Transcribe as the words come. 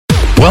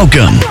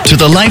Welcome to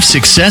the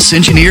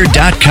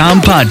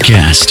LifeSuccessEngineer.com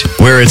podcast,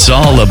 where it's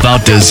all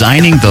about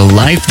designing the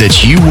life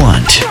that you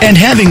want and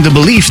having the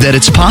belief that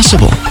it's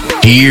possible.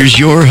 Here's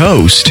your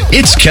host.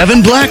 It's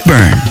Kevin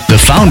Blackburn, the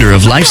founder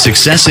of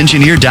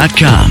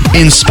LifeSuccessEngineer.com,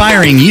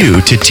 inspiring you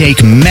to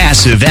take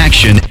massive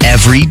action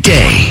every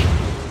day.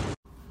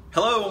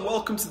 Hello and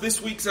welcome to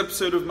this week's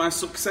episode of my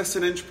Success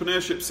in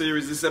Entrepreneurship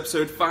series. This is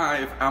episode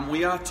 5, and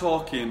we are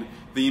talking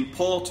the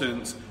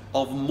importance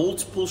of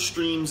multiple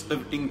streams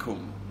of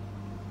income.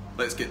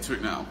 Let's get to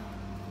it now.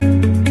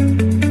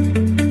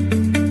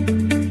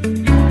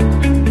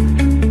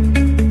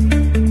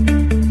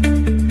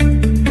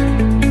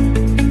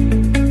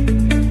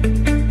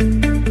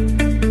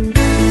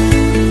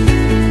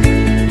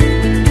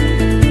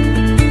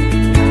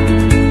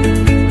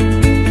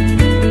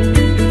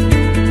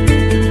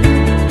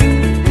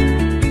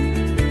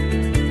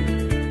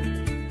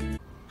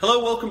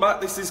 Hello, welcome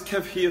back. This is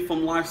Kev here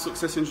from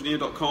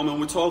LifeSuccessEngineer.com, and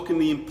we're talking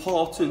the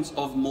importance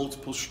of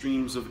multiple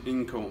streams of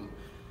income.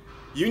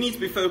 You need to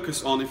be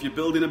focused on, if you're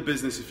building a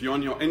business, if you're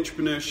on your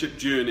entrepreneurship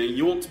journey,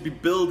 you want to be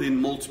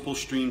building multiple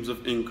streams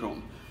of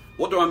income.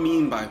 What do I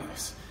mean by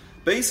this?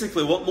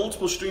 Basically, what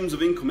multiple streams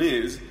of income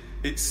is,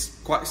 it's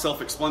quite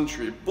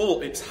self-explanatory,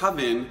 but it's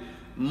having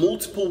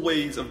multiple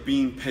ways of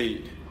being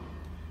paid.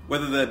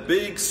 Whether they're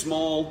big,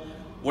 small,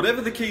 whatever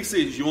the case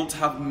is, you want to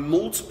have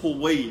multiple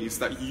ways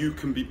that you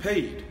can be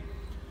paid.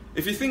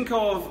 If you think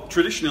of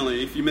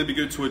traditionally, if you maybe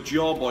go to a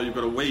job or you've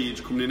got a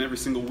wage coming in every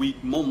single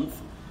week,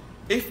 month,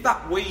 if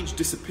that wage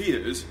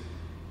disappears,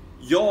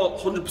 you're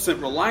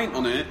 100% reliant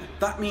on it.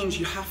 That means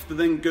you have to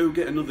then go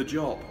get another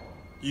job.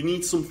 You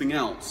need something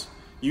else.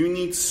 You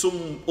need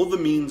some other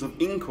means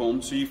of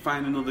income, so you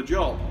find another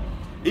job.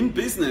 In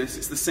business,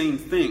 it's the same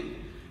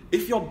thing.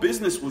 If your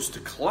business was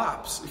to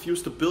collapse, if you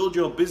was to build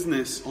your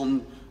business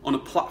on a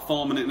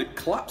platform and it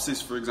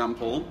collapses, for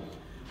example,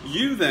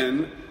 you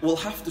then will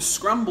have to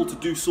scramble to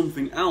do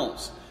something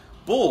else.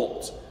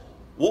 But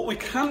what we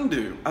can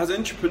do as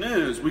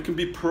entrepreneurs, we can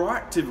be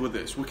proactive with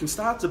this. We can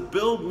start to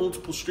build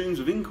multiple streams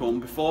of income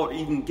before it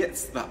even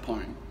gets to that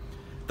point.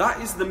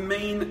 That is the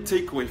main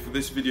takeaway for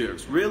this video.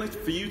 It's really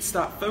for you to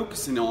start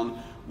focusing on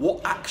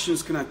what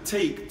actions can I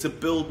take to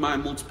build my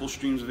multiple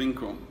streams of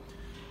income.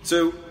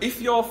 So if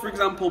you're, for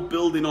example,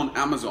 building on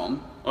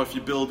Amazon, or if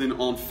you're building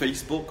on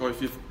Facebook, or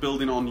if you're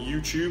building on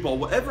YouTube, or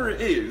whatever it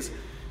is,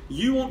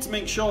 you want to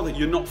make sure that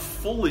you're not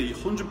fully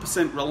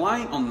 100%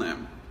 reliant on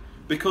them.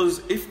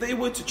 Because if they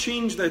were to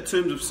change their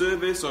terms of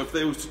service, or if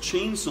they were to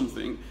change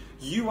something,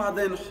 you are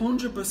then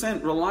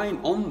 100%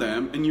 reliant on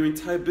them and your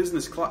entire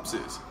business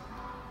collapses.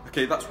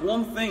 Okay, that's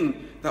one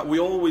thing that we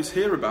always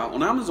hear about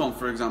on Amazon,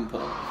 for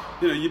example.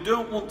 You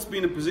don't want to be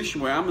in a position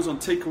where Amazon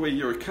take away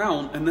your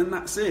account and then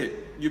that's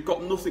it. You've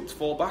got nothing to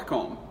fall back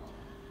on.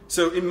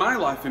 So in my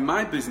life, in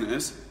my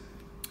business,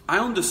 I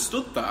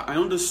understood that. I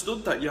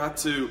understood that you had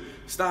to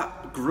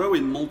start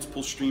growing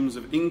multiple streams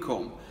of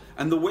income.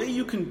 And the way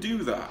you can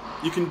do that,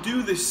 you can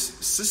do this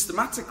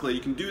systematically,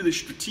 you can do this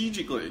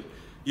strategically.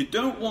 You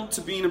don't want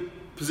to be in a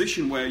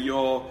position where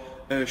you're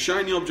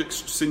shiny object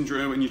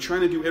syndrome and you're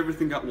trying to do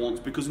everything at once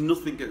because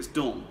nothing gets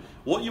done.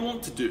 What you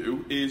want to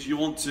do is you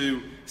want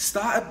to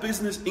start a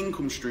business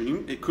income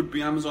stream. It could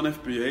be Amazon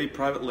FBA,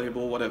 private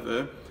label,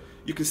 whatever.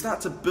 You can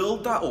start to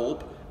build that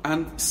up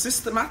and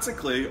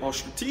systematically or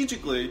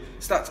strategically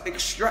start to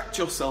extract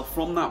yourself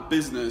from that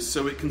business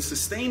so it can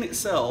sustain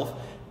itself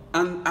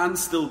and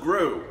still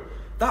grow.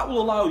 That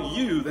will allow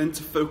you then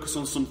to focus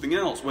on something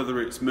else,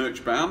 whether it's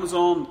merch by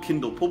Amazon,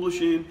 Kindle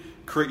publishing,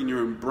 creating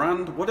your own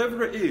brand,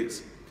 whatever it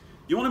is.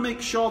 You want to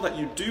make sure that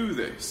you do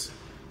this.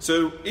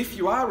 So if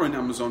you are on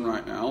Amazon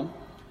right now,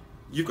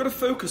 you've got to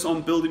focus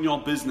on building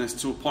your business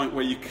to a point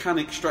where you can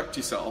extract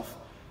yourself.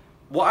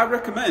 What I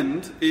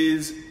recommend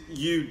is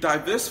you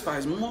diversify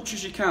as much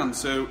as you can.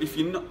 So if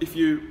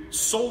you're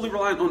solely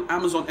reliant on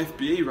Amazon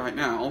FBA right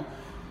now,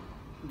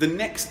 the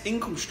next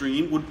income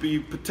stream would be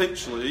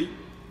potentially,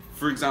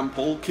 for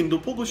example, Kindle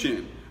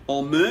publishing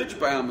or merch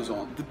by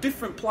Amazon, the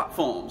different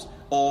platforms,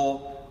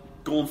 or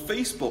go on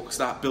Facebook,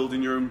 start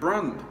building your own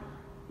brand.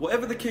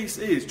 Whatever the case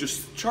is,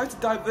 just try to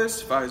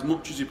diversify as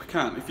much as you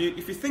can. If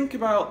you think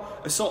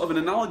about a sort of an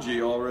analogy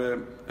or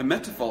a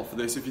metaphor for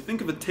this, if you think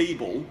of a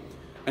table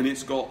and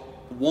it's got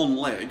one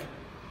leg,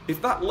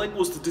 if that leg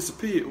was to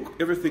disappear,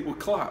 everything would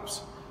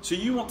collapse. So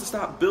you want to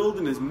start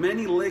building as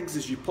many legs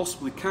as you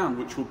possibly can,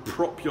 which will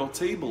prop your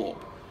table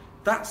up.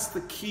 That's the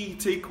key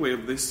takeaway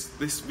of this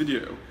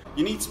video.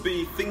 You need to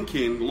be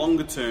thinking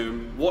longer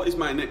term, what is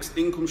my next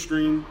income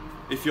stream?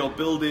 If you're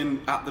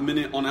building at the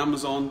minute on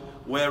Amazon,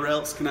 where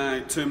else can I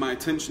turn my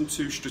attention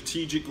to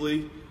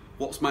strategically?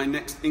 What's my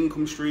next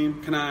income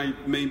stream? Can I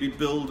maybe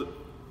build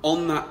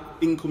on that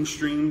income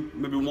stream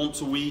maybe once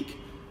a week,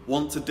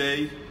 once a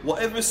day,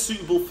 whatever is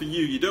suitable for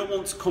you. You don't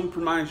want to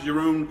compromise your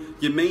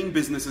main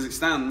business as it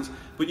stands,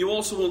 but you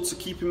also want to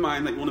keep in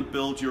mind that you want to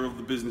build your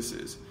other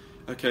businesses.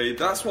 Okay,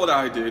 that's what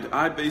I did.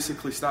 I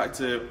basically started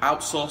to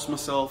outsource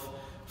myself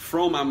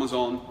from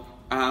Amazon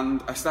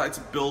and I started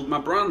to build my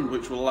brand,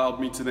 which allowed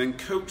me to then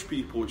coach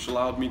people, which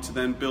allowed me to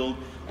then build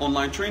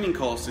online training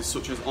courses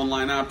such as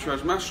Online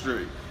Arbitrage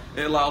Mastery.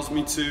 It allows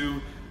me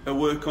to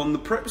work on the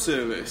prep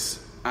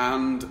service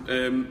and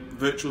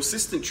virtual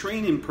assistant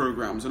training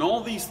programs and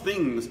all these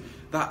things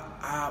that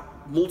are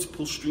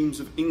multiple streams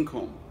of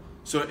income.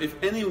 So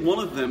if any one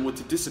of them were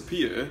to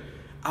disappear,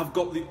 I've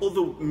got the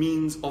other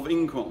means of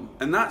income,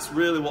 and that's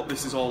really what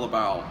this is all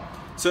about.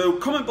 So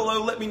comment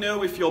below, let me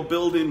know if you're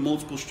building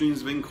multiple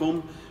streams of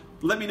income.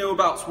 Let me know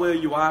about where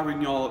you are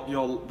in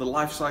the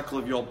life cycle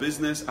of your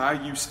business. Are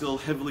you still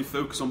heavily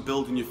focused on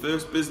building your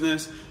first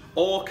business,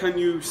 or can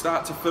you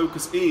start to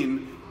focus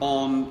in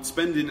on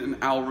spending an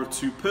hour or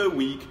two per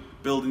week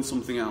building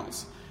something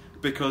else?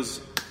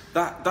 Because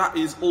that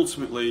is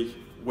ultimately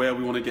where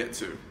we want to get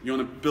to. You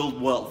want to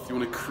build wealth. You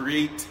want to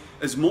create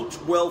as much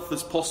wealth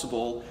as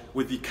possible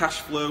with your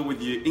cash flow,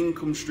 with your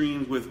income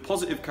streams, with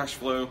positive cash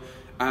flow,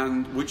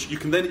 and which you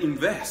can then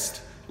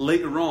invest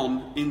later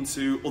on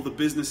into other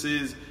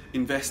businesses,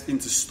 invest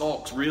into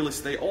stocks, real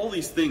estate, all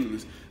these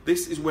things.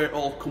 This is where it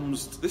all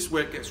comes, this is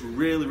where it gets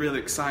really, really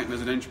exciting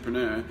as an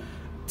entrepreneur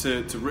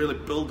to really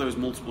build those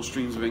multiple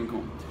streams of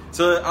income.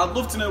 So I'd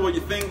love to know what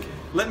you think.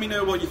 Let me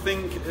know what you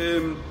think.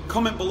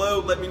 Comment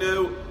below, let me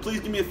know. Please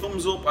give me a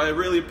thumbs up, I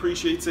really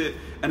appreciate it.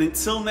 And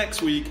until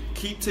next week,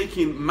 keep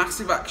taking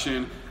massive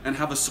action and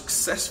have a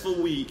successful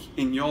week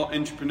in your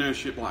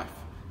entrepreneurship life.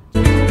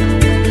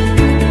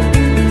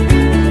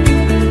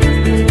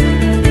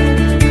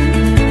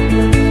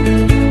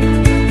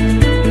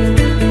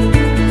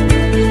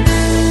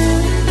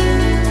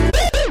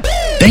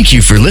 Thank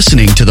you for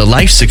listening to the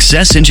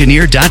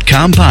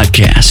LifeSuccessEngineer.com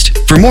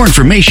podcast. For more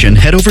information,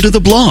 head over to the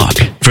blog.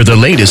 For the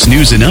latest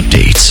news and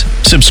updates,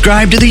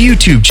 subscribe to the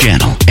YouTube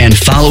channel and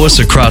follow us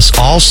across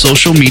all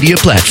social media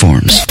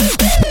platforms.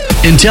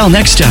 Until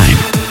next time,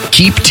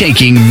 keep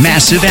taking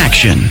massive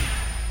action.